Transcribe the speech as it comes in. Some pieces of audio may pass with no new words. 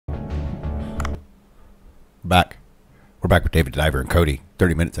Back. We're back with David Diver and Cody.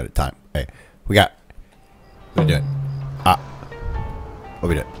 30 minutes at a time. Hey, what we doing? What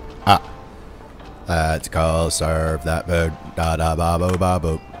we doing? Let's go serve that food. Da da ba boo ba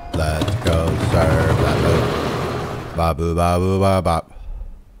boo. Let's go serve that food. Ba boo ba boo ba bop.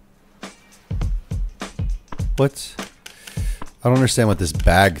 What? I don't understand what this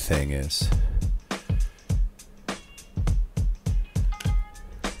bag thing is.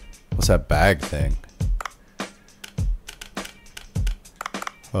 What's that bag thing?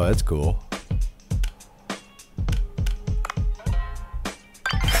 Oh, that's cool.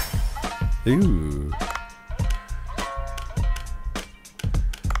 Ooh.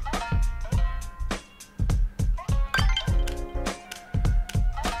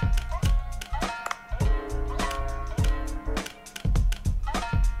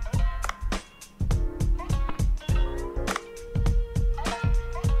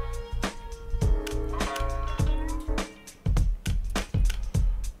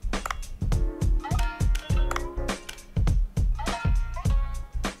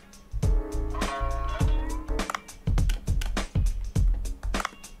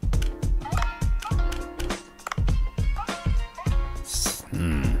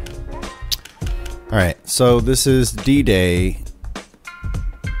 Alright, so this is D-Day.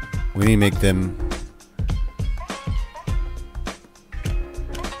 We need to make them...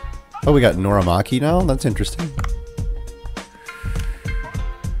 Oh, we got Noramaki now? That's interesting.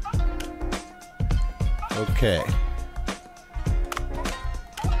 Okay.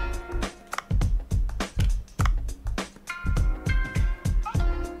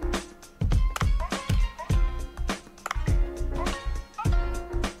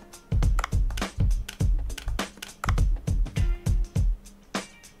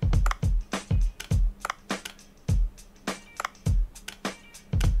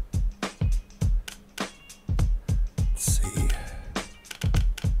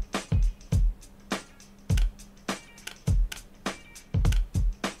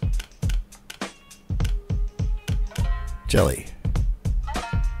 Jelly.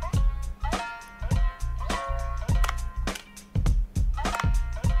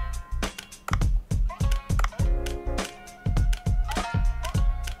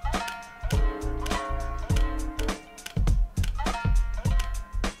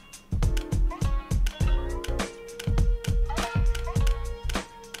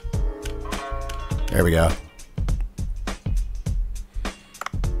 There we go.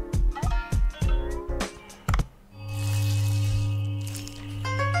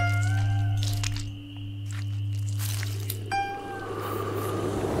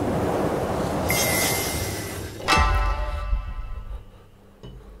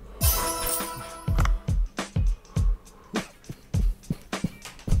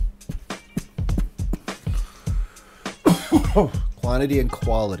 Quantity and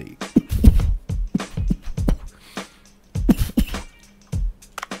quality.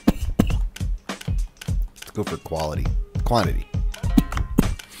 Let's go for quality. Quantity.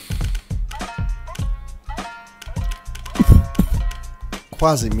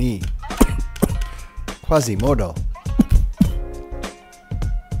 Quasi-me. Quasimodo.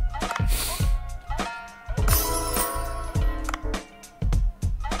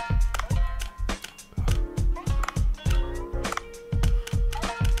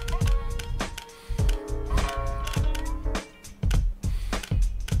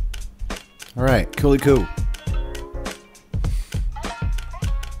 All right, coolie coo.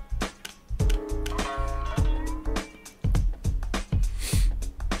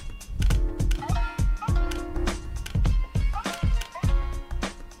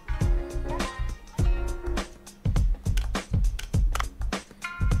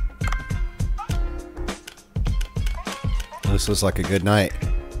 This looks like a good night.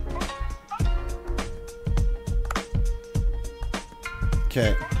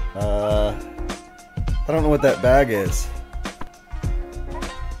 Okay. I don't know what that bag is.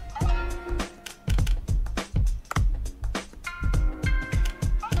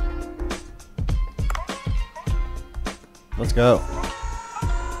 Let's go.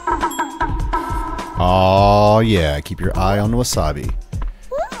 Oh yeah, keep your eye on the wasabi.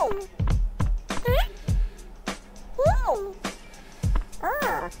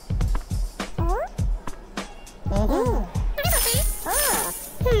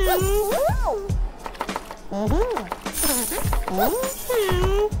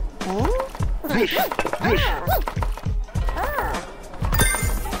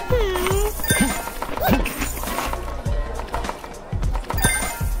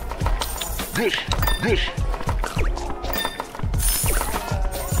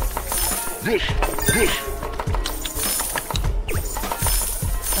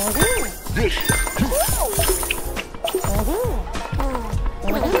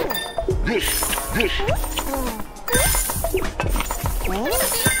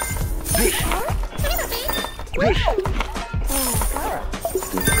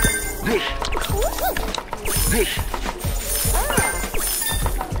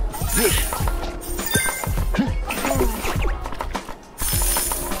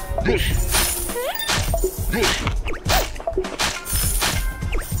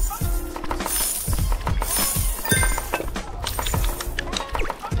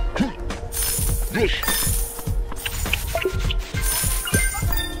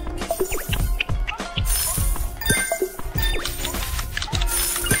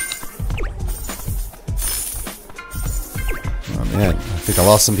 Man, I think I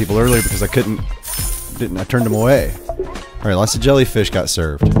lost some people earlier because I turned them away. Alright, lots of jellyfish got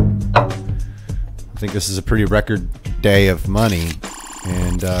served. I think this is a pretty record day of money.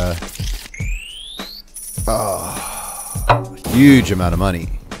 And, huge amount of money.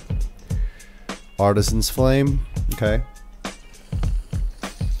 Artisan's Flame, okay.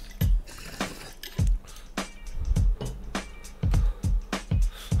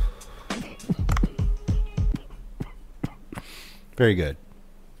 Very good.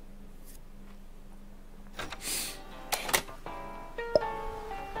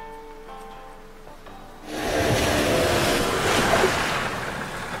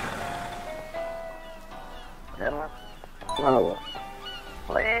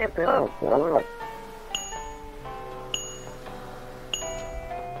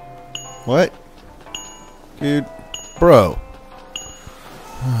 What? Dude, bro.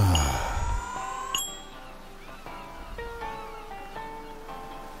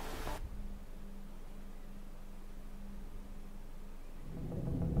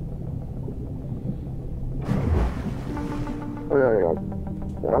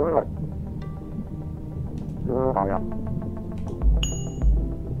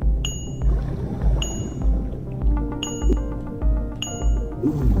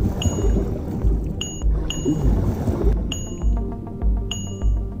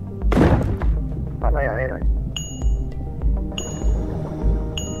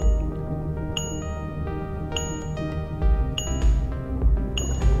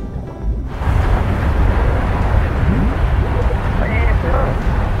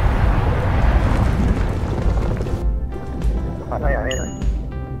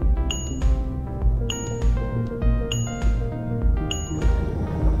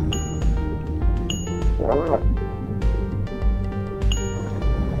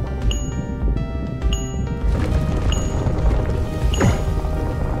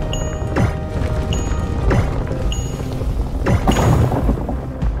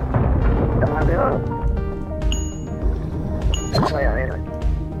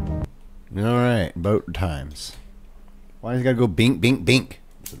 Alright, boat times. Why does it gotta go bink, bink, bink?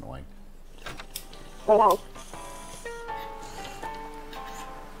 It's annoying.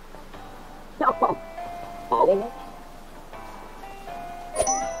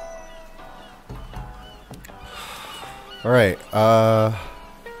 Alright,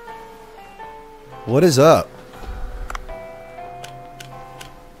 what is up?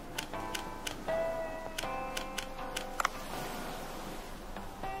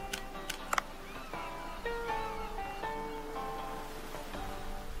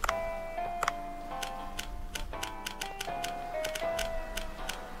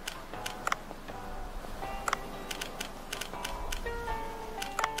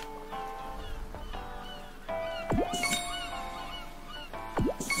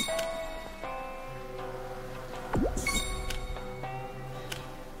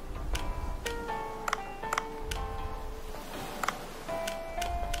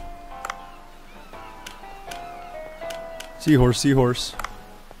 Seahorse, seahorse.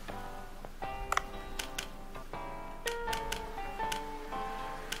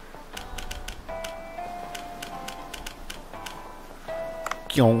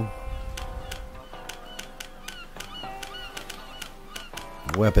 Kyong.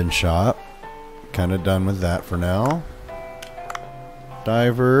 Weapon shop. Kind of done with that for now.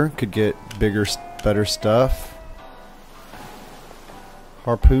 Diver could get bigger, better stuff.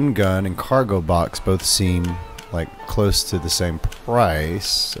 Harpoon gun and cargo box both seem like close to the same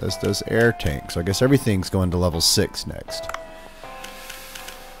price as does air tank. So I guess everything's going to level 6 next.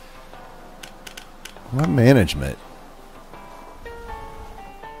 What management?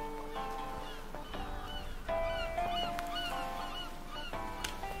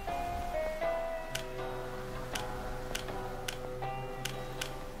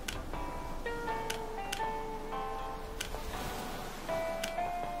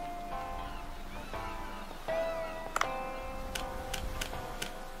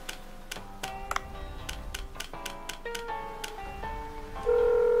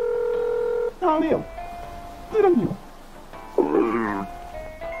 Well,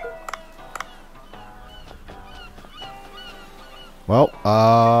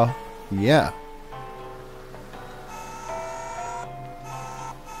 yeah.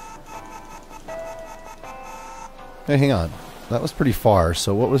 Hey, hang on. That was pretty far,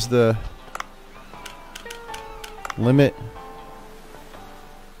 so what was the limit?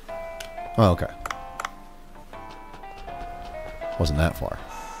 Oh, okay. Wasn't that far.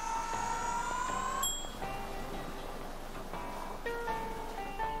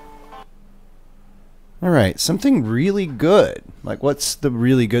 Alright, something really good. Like, what's the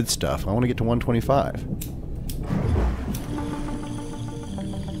really good stuff? I want to get to 125.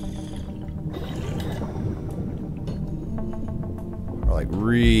 Or, like,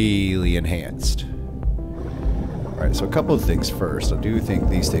 really enhanced. Alright, so a couple of things first. I do think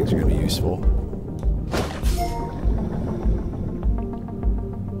these things are going to be useful.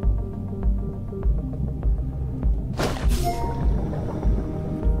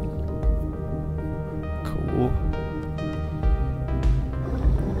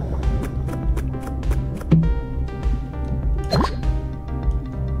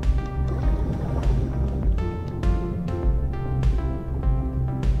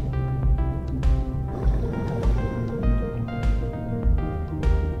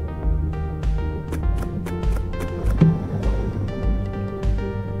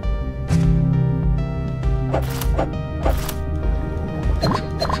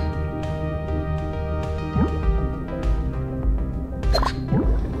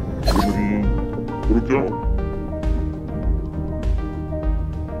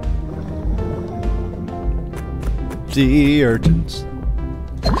 Sea urchins.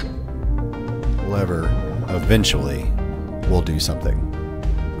 Lever eventually will do something.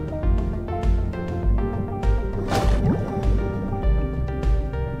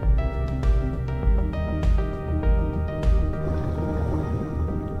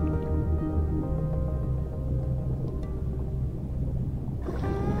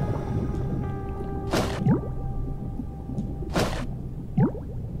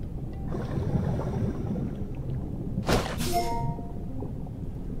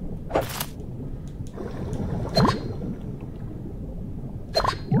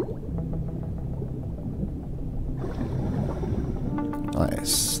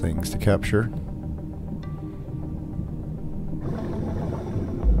 Nice things to capture.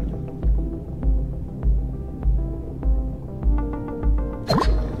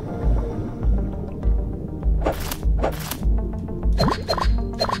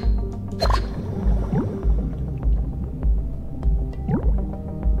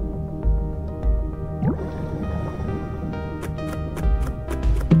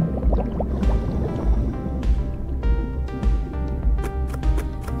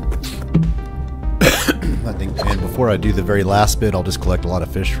 And before I do the very last bit, I'll just collect a lot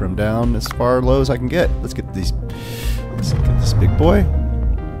of fish from down as far low as I can get. Let's get these. Let's get this big boy.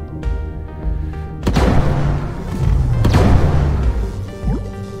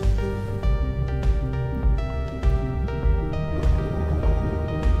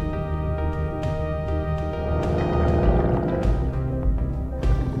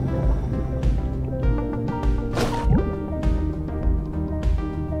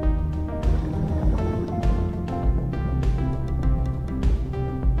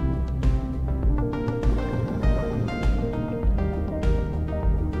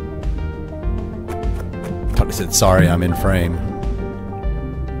 I said, sorry, I'm in frame.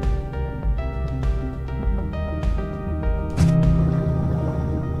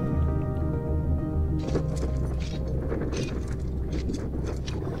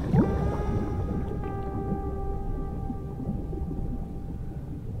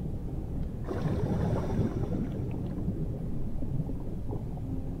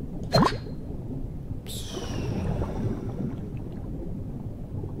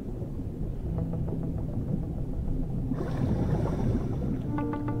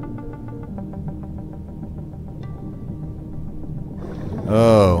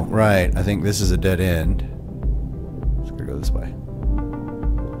 Oh, right. I think this is a dead end. It's gonna go this way.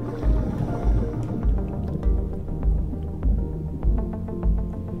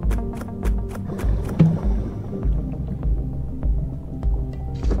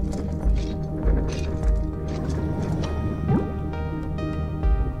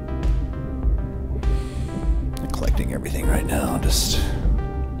 I'm collecting everything right now. Just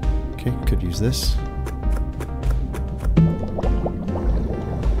okay. Could use this.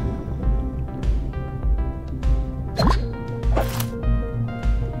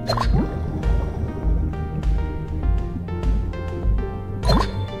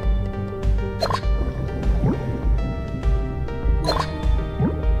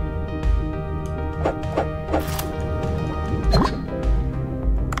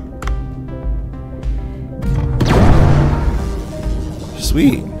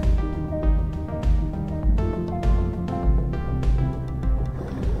 sweet.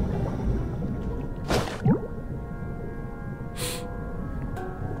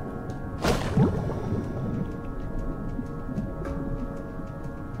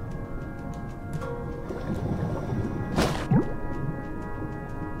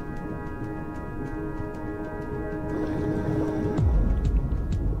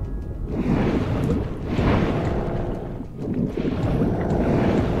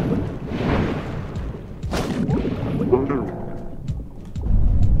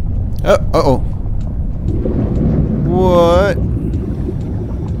 Uh-oh. What?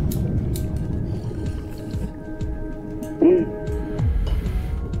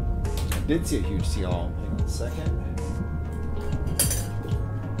 I did see a huge seal. Hang on a second.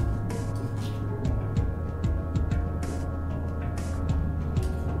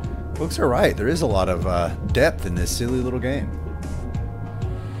 Books are right. There is a lot of depth in this silly little game.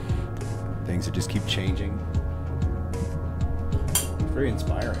 Things that just keep changing. Very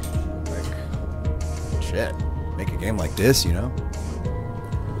inspiring. Like, shit, make a game like this, you know?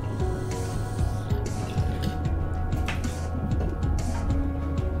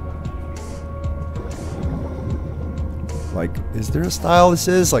 Like, is there a style this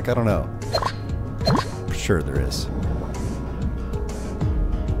is? Like, I don't know. Sure there is.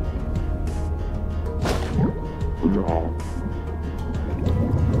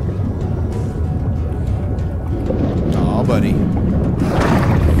 Aw, buddy.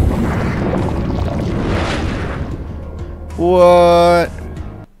 What?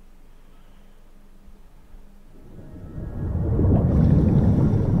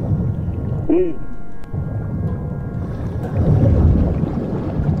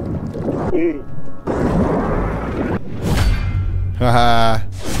 Haha.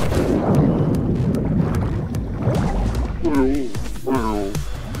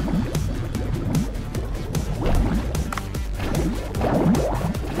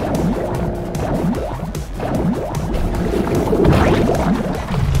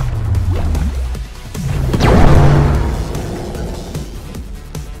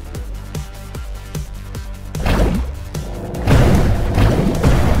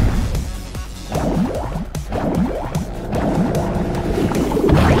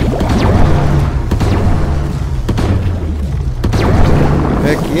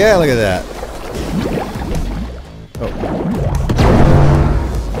 Yeah, look at that. Oh.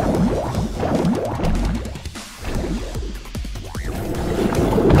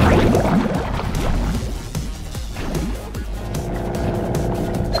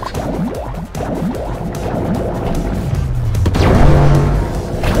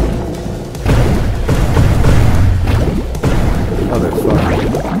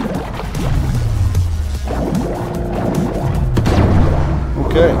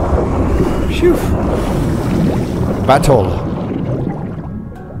 Okay. Phew. Battle.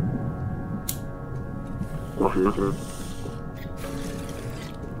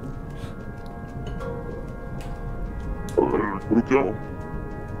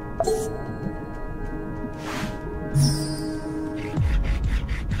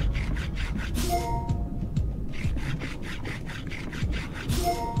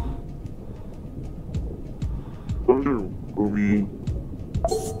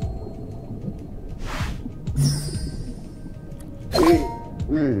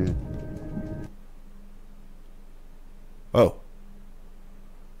 Oh.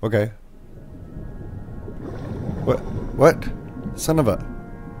 Okay. What? Son of a...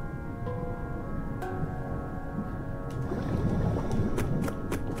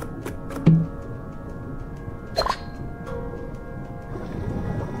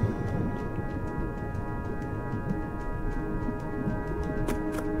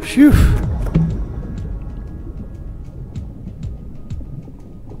 Phew.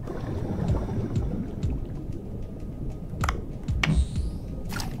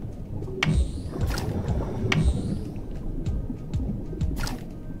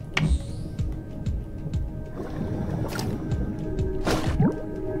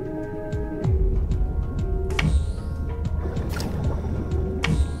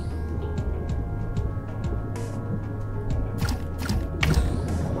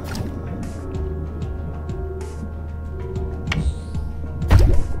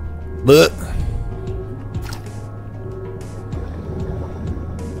 Look.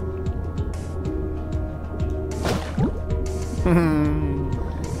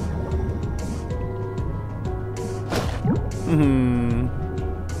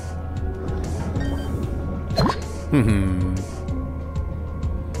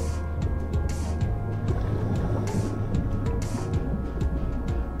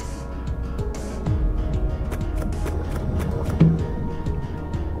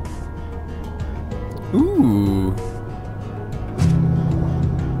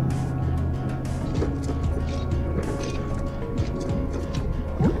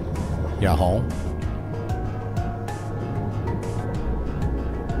 Yeah, home.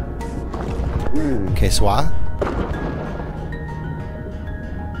 Okay, Swa.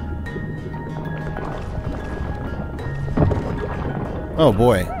 Oh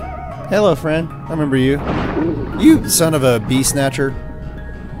boy. Hello, friend. I remember you. You son of a bee snatcher.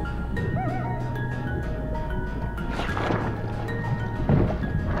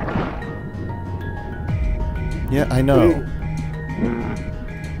 Yeah, I know.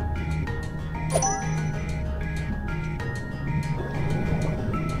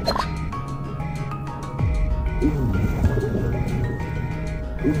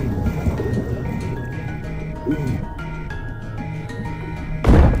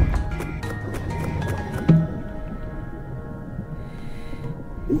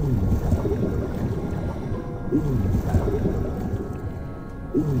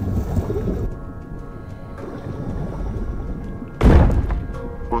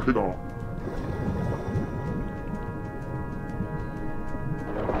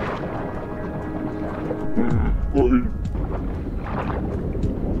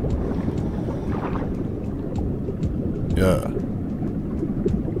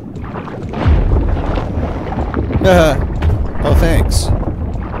 Yeah. Oh, thanks.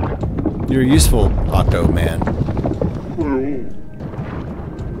 You're useful, Octo Man.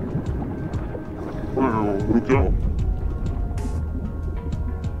 Okay.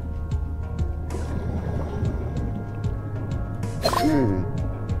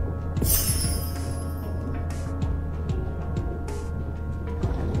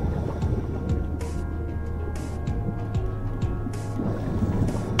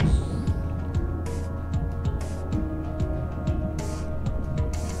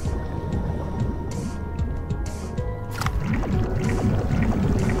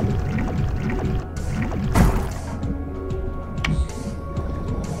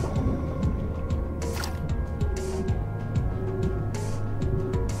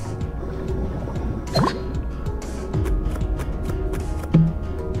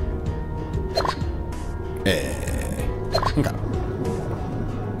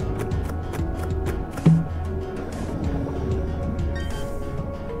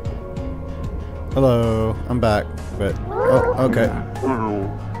 Hello, I'm back, but oh, okay. Oh.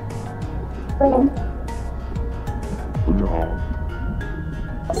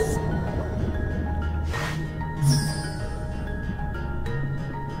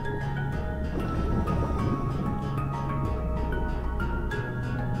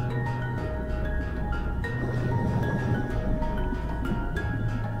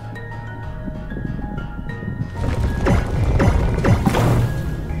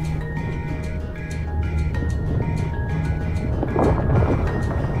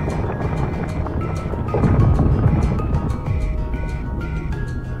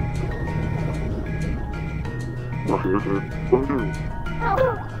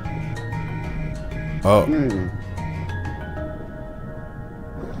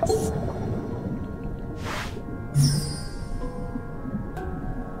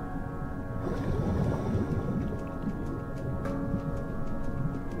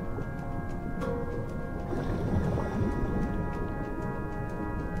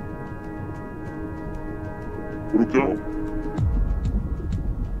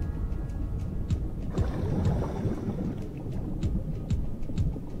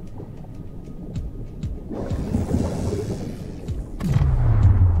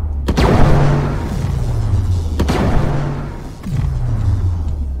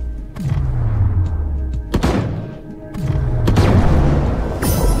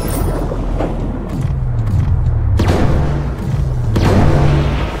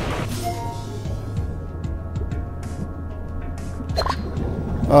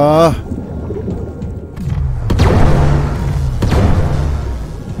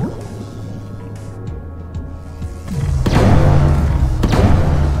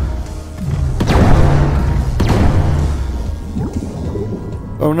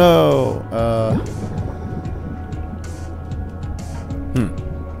 Oh no.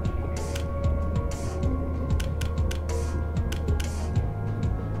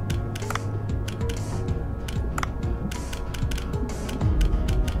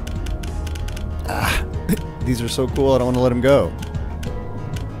 These are so cool, I don't want to let them go.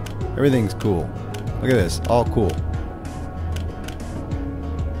 Everything's cool. Look at this, all cool.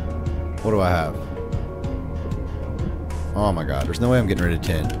 What do I have? Oh my god, there's no way I'm getting rid of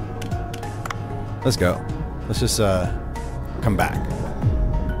 10. Let's go. Let's just come back.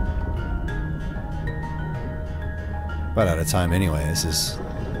 About out of time anyway, this is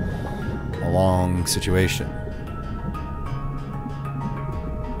a long situation.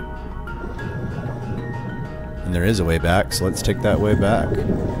 And there is a way back, so let's take that way back.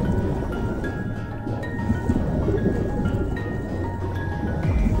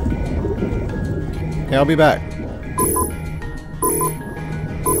 Okay, I'll be back.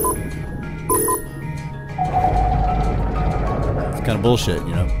 It's kind of bullshit,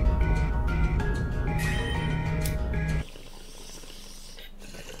 you know?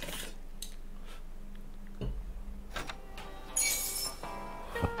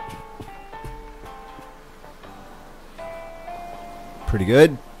 Pretty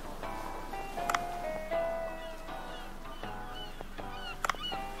good.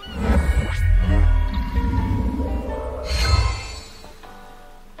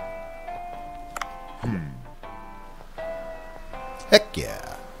 Heck yeah.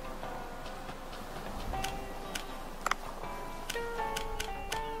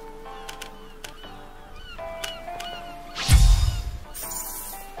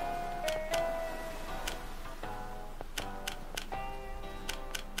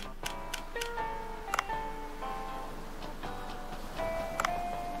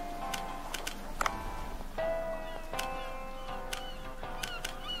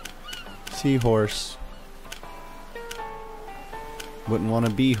 Seahorse. Wouldn't want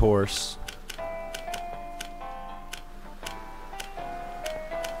to be horse.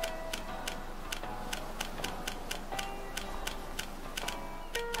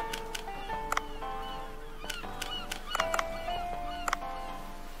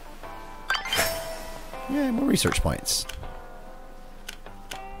 Yeah, more research points.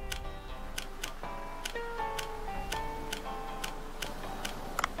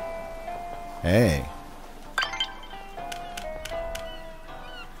 Hey.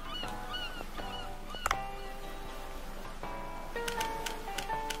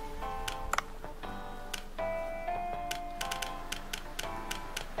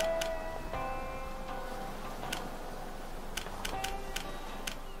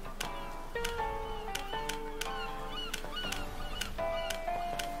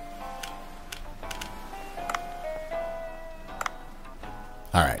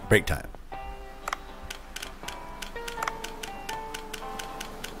 All right, break time.